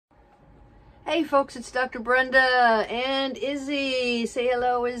Hey folks, it's Dr. Brenda and Izzy. Say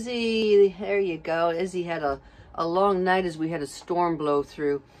hello, Izzy. There you go. Izzy had a long night as we had a storm blow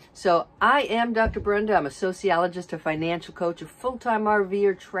through. So I am Dr. Brenda. I'm a sociologist, a financial coach, a full-time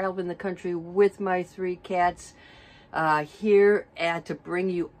RVer, traveling the country with my 3 cats here to bring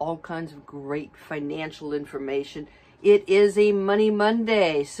you all kinds of great financial information. It is a Money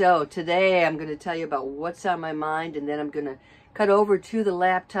Monday. So today I'm going to tell you about what's on my mind, and then I'm going to cut over to the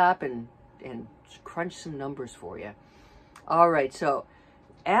laptop and crunch some numbers for you. All right, so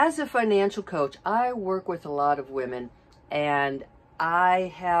as a financial coach, I work with a lot of women, and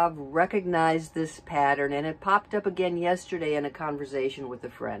I have recognized this pattern, and it popped up again yesterday in a conversation with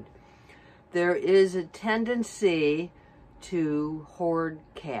a friend. There is a tendency to hoard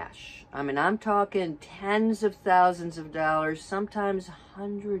cash. I mean, I'm talking tens of thousands of dollars, sometimes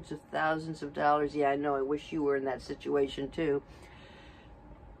hundreds of thousands of dollars. Yeah, I know, I wish you were in that situation too.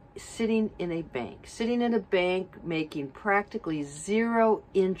 Sitting in a bank, making practically zero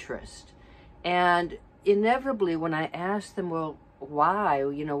interest. And inevitably, when I ask them, well, why,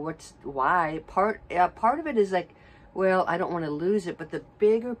 why, part of it is like, well, I don't want to lose it, but the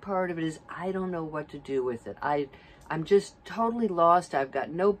bigger part of it is I don't know what to do with it. I'm just totally lost. I've got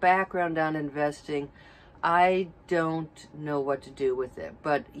no background on investing. I don't know what to do with it.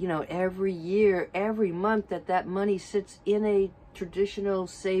 But, every year, every month that money sits in a traditional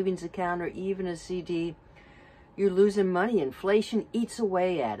savings account or even a CD, you're losing money. Inflation eats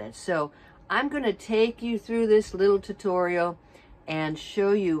away at it. So I'm going to take you through this little tutorial and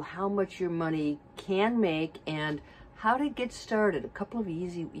show you how much your money can make and how to get started. A couple of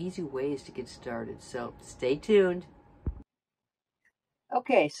easy ways to get started. So stay tuned.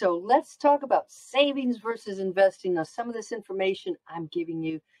 Okay, so let's talk about savings versus investing. Now, some of this information I'm giving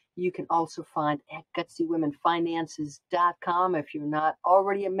you, you can also find at GutsyWomenFinances.com. If you're not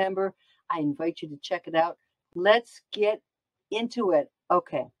already a member, I invite you to check it out. Let's get into it.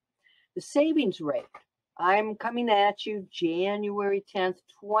 Okay, the savings rate. I'm coming at you January 10th,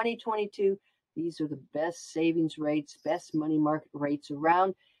 2022. These are the best savings rates, best money market rates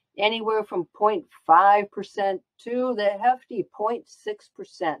around. Anywhere from 0.5% to the hefty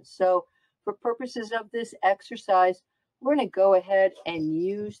 0.6%. So for purposes of this exercise, we're going to go ahead and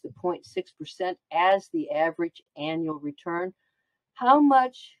use the 0.6% as the average annual return. How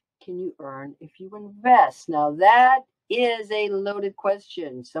much can you earn if you invest? Now that is a loaded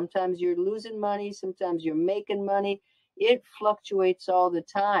question. Sometimes you're losing money, sometimes you're making money. It fluctuates all the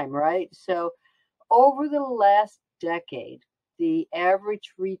time, right? So over the last decade, the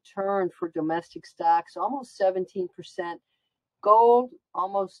average return for domestic stocks, almost 17%. Gold,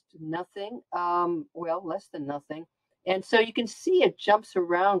 almost nothing. Well, less than nothing. And so you can see it jumps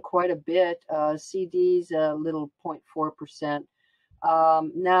around quite a bit. CDs, a little 0.4%.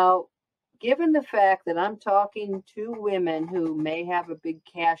 Now, given the fact that I'm talking to women who may have a big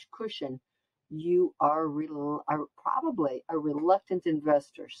cash cushion, you are probably a reluctant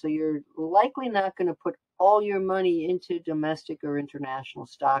investor. So you're likely not going to put all your money into domestic or international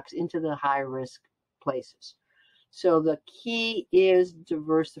stocks, into the high risk places. So the key is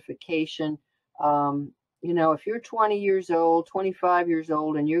diversification. If you're 20 years old, 25 years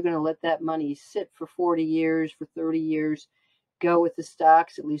old, and you're going to let that money sit for 40 years, for 30 years, go with the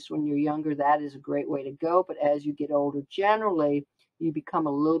stocks, at least when you're younger, that is a great way to go. But as you get older, generally, you become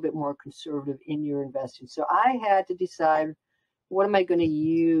a little bit more conservative in your investing. So I had to decide, what am I going to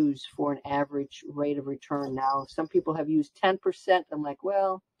use for an average rate of return? Now, some people have used 10%. I'm like,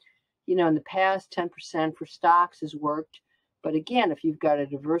 well, in the past, 10% for stocks has worked. But again, if you've got a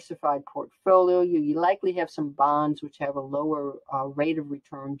diversified portfolio, you likely have some bonds which have a lower rate of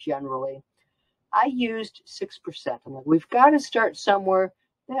return generally. I used 6%. I'm like, we've got to start somewhere.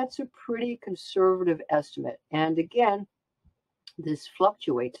 That's a pretty conservative estimate. And again, this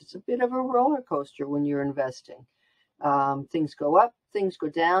fluctuates. It's a bit of a roller coaster when you're investing. Things go up, things go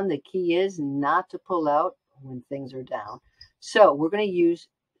down. The key is not to pull out when things are down. So we're going to use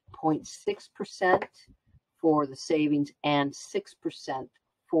 0.6% for the savings and 6%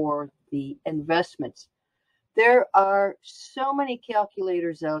 for the investments. There are so many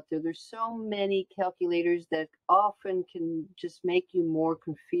calculators out there. There's so many calculators that often can just make you more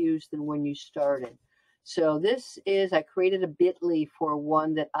confused than when you started. So this is, I created a bit.ly for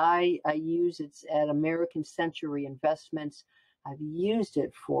one that I use. It's at American Century Investments. I've used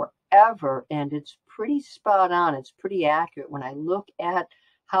it forever, and it's pretty spot on. It's pretty accurate. When I look at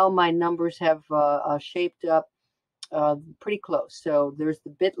how my numbers have shaped up, pretty close. So there's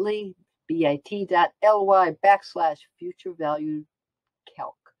the bit.ly, bit.ly/future value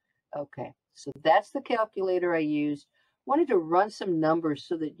calc. Okay, so that's the calculator I used wanted to run some numbers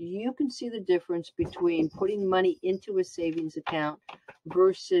so that you can see the difference between putting money into a savings account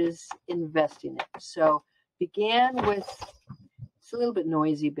versus investing it. So began with, it's a little bit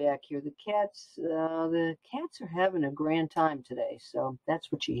noisy back here. The cats are having a grand time today, so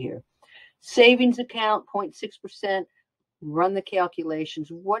that's what you hear. Savings account, 0.6%. Run the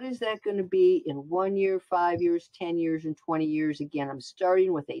calculations. What is that going to be in 1 year, 5 years, 10 years, and 20 years? Again, I'm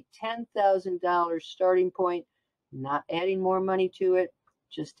starting with a $10,000 starting point, not adding more money to it,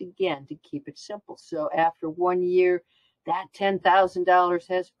 just again to keep it simple. So after 1 year, that $10,000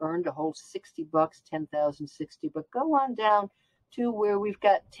 has earned a whole 60 bucks, 10,060. But go on down to where we've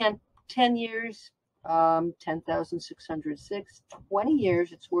got 10 years, 10,606. 20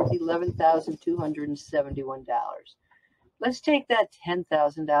 years, it's worth $11,271. Let's take that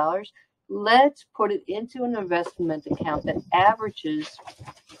 $10,000. Let's put it into an investment account that averages,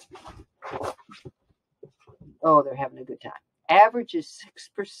 oh, they're having a good time, averages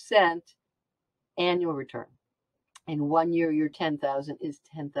 6% annual return. In 1 year, your 10,000 is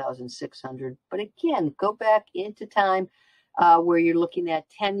 10,600. But again, go back into time where you're looking at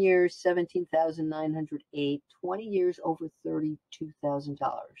 10 years, 17,908, 20 years, over $32,000.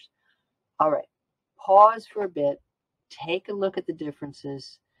 All right, pause for a bit. Take a look at the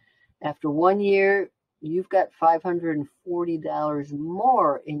differences. After 1 year, you've got $540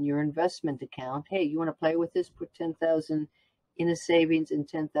 more in your investment account. Hey, you want to play with this? Put 10,000 in a savings and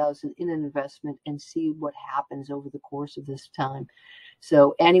 10,000 in an investment and see what happens over the course of this time.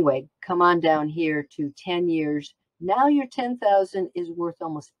 So anyway, come on down here to 10 years. Now your 10,000 is worth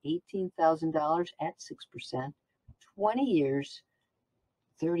almost $18,000 at 6%. 20 years,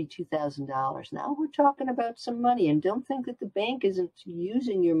 $32,000. Now we're talking about some money, and don't think that the bank isn't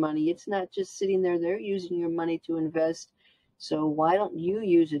using your money. It's not just sitting there. They're using your money to invest. So why don't you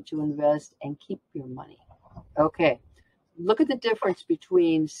use it to invest and keep your money? Okay. Look at the difference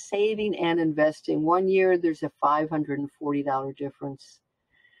between saving and investing. 1 year, there's a $540 difference.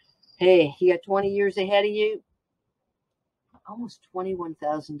 Hey, you got 20 years ahead of you. Almost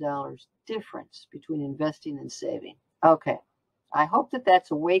 $21,000 difference between investing and saving. Okay. I hope that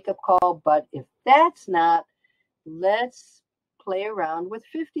that's a wake-up call, but if that's not, let's play around with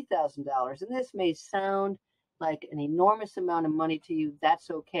 $50,000. And this may sound like an enormous amount of money to you.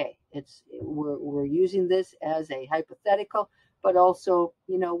 That's okay. We're using this as a hypothetical, but also,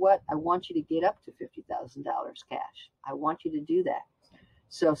 you know what? I want you to get up to $50,000 cash. I want you to do that.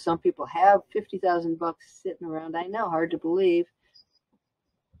 So some people have 50,000 bucks sitting around. I know, hard to believe.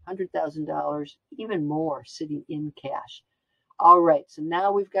 $100,000, even more sitting in cash. All right, so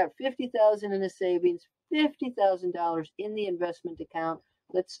now we've got $50,000 in the savings, $50,000 in the investment account.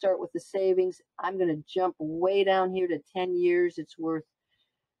 Let's start with the savings. I'm going to jump way down here to 10 years. It's worth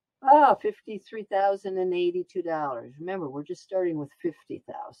 $53,082. Remember, we're just starting with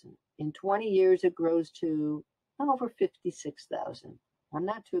 50,000. In 20 years, it grows to over 56,000. I'm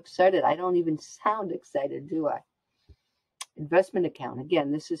not too excited. I don't even sound excited, do I? Investment account.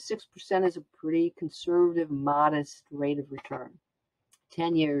 Again, this is 6% is a pretty conservative, modest rate of return.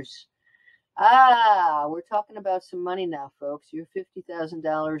 10 years. We're talking about some money now, folks. Your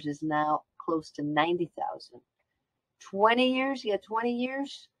 $50,000 is now close to $90,000. 20 years, you got 20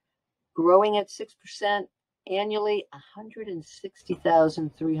 years, growing at 6% annually,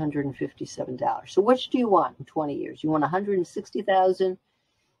 $160,357. So which do you want in 20 years? You want $160,000?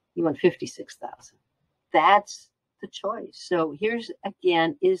 You want $56,000? That's the choice. So here's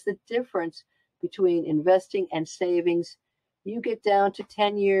again is the difference between investing and savings. You get down to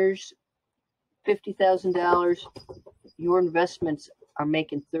 10 years, $50,000. Your investments are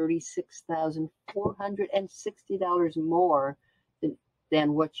making $36,460 more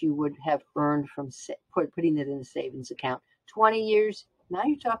than what you would have earned from putting it in a savings account. 20 years, now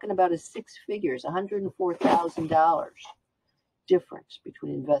you're talking about a six figures, $104,000 difference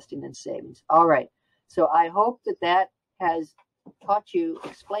between investing and savings. All right. So I hope that has taught you,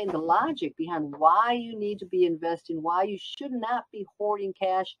 explained the logic behind why you need to be investing, why you should not be hoarding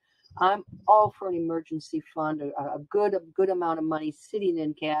cash. I'm all for an emergency fund, a good amount of money sitting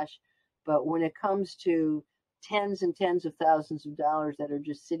in cash. But when it comes to tens and tens of thousands of dollars that are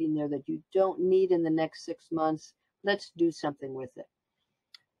just sitting there that you don't need in the next 6 months, let's do something with it.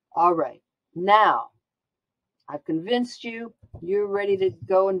 All right. Now, I've convinced you. You're ready to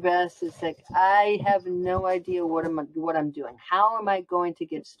go invest. It's like, I have no idea what I'm doing. How am I going to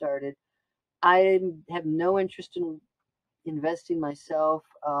get started? I have no interest in investing myself.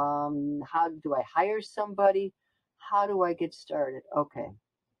 How do I hire somebody? How do I get started? Okay.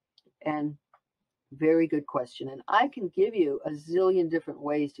 And very good question. And I can give you a zillion different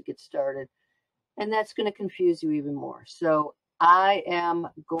ways to get started. and that's going to confuse you even more. So I am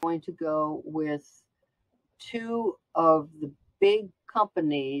going to go with two of the big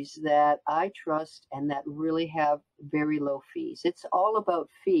companies that I trust and that really have very low fees. It's all about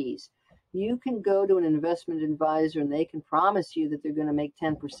fees. You can go to an investment advisor and they can promise you that they're going to make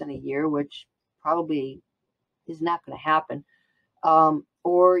 10% a year, which probably is not going to happen.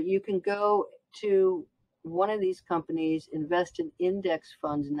 Or you can go to one of these companies, invest in index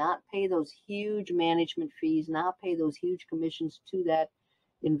funds, not pay those huge management fees, not pay those huge commissions to that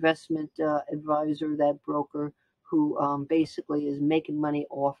investment advisor, that broker who basically is making money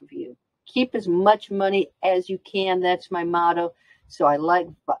off of you. Keep as much money as you can. That's my motto. So I like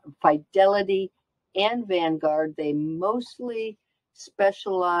Fidelity and Vanguard. They mostly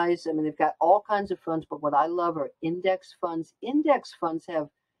specialize. I mean, they've got all kinds of funds, but what I love are index funds. Index funds have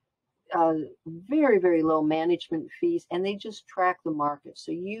very, very low management fees, and they just track the market.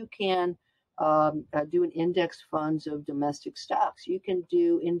 So you can do an index funds of domestic stocks. You can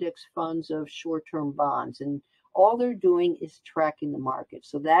do index funds of short-term bonds, and all they're doing is tracking the market.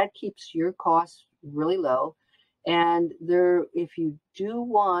 So that keeps your costs really low. And if you do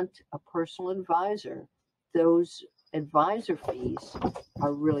want a personal advisor, those advisor fees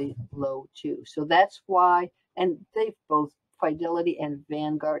are really low too. So that's why, and they've both, Fidelity and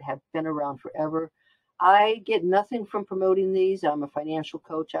Vanguard, have been around forever. I get nothing from promoting these. I'm a financial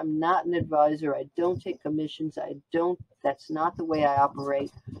coach. I'm not an advisor. I don't take commissions. That's not the way I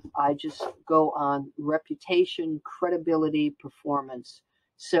operate. I just go on reputation, credibility, performance.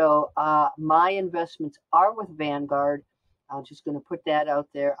 So my investments are with Vanguard. I'm just going to put that out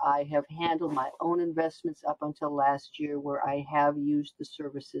there. I have handled my own investments up until last year, where I have used the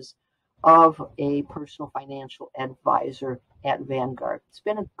services of a personal financial advisor at Vanguard. It's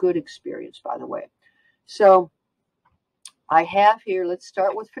been a good experience, by the way. So I have here, let's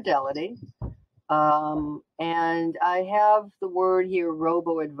start with Fidelity. And I have the word here,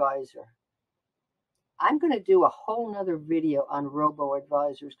 robo-advisor. I'm going to do a whole nother video on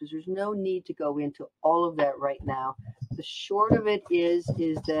robo-advisors because there's no need to go into all of that right now. The short of it is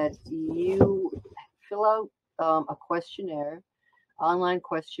that you fill out a questionnaire, online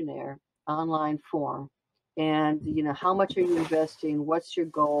form, and how much are you investing, what's your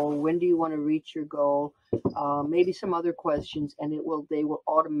goal, when do you want to reach your goal, maybe some other questions, and they will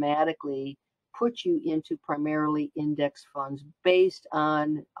automatically put you into primarily index funds based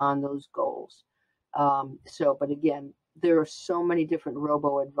on those goals. But again, there are so many different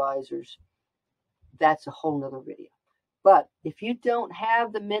robo-advisors. That's a whole nother video. But if you don't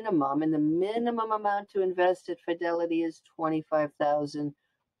have the minimum, and the minimum amount to invest at Fidelity is $25,000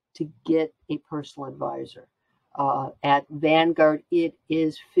 to get a personal advisor. At Vanguard, it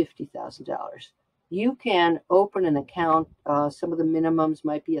is $50,000. You can open an account. Some of the minimums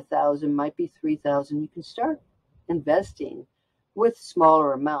might be $1,000, might be $3,000. You can start investing with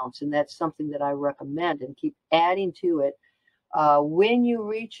smaller amounts, and that's something that I recommend, and keep adding to it. When you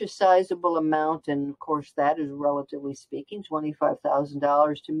reach a sizable amount, and of course that is relatively speaking,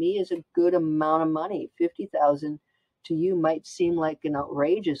 $25,000 to me is a good amount of money. $50,000 to you might seem like an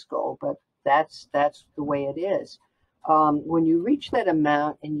outrageous goal, but that's the way it is. When you reach that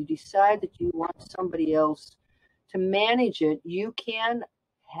amount and you decide that you want somebody else to manage it, you can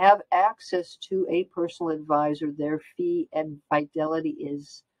have access to a personal advisor. Their fee at Fidelity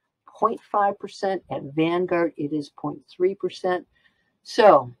is 0.5%. At Vanguard, it is 0.3%.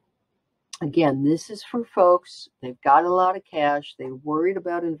 So again, this is for folks. They've got a lot of cash. They're worried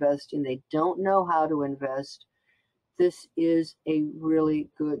about investing. They don't know how to invest. This is a really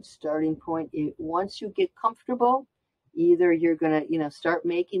good starting point. Once you get comfortable, either you're going to, start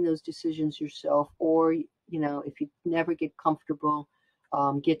making those decisions yourself, or, if you never get comfortable,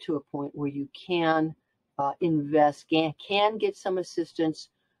 get to a point where you can invest, can get some assistance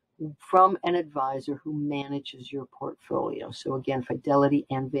from an advisor who manages your portfolio. So again, Fidelity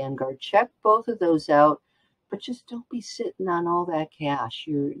and Vanguard, check both of those out, but just don't be sitting on all that cash.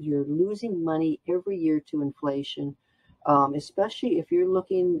 You're losing money every year to inflation, especially if you're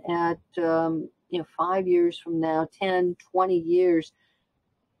looking at 5 years from now, 10, 20 years.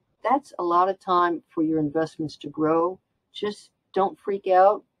 That's a lot of time for your investments to grow. Just don't freak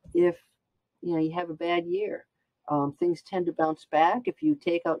out if you have a bad year. Things tend to bounce back. If you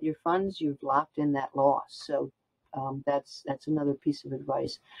take out your funds, you've locked in that loss. So that's another piece of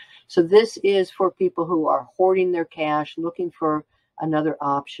advice. So this is for people who are hoarding their cash, looking for another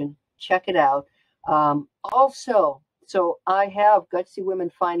option. Check it out. Also, so I have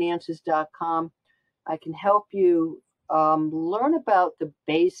GutsyWomenFinances.com. I can help you learn about the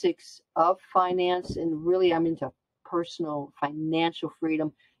basics of finance, and really I'm into personal financial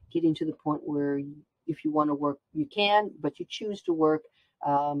freedom. getting to the point where if you want to work, you can, but you choose to work,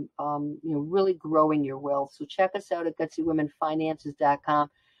 really growing your wealth. So check us out at GutsyWomenFinances.com.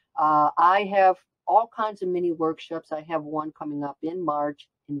 I have all kinds of mini workshops. I have one coming up in March,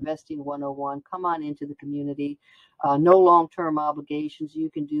 Investing 101. Come on into the community. No long-term obligations. You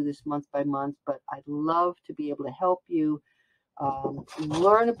can do this month by month, but I'd love to be able to help you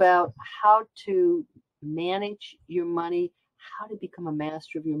learn about how to manage your money, how to become a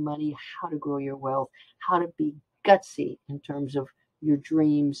master of your money, how to grow your wealth, how to be gutsy in terms of your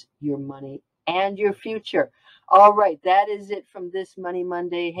dreams, your money, and your future. All right, that is it from this Money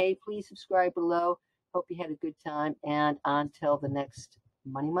Monday. Hey, please subscribe below. Hope you had a good time. And until the next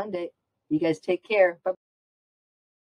Money Monday, you guys take care. Bye.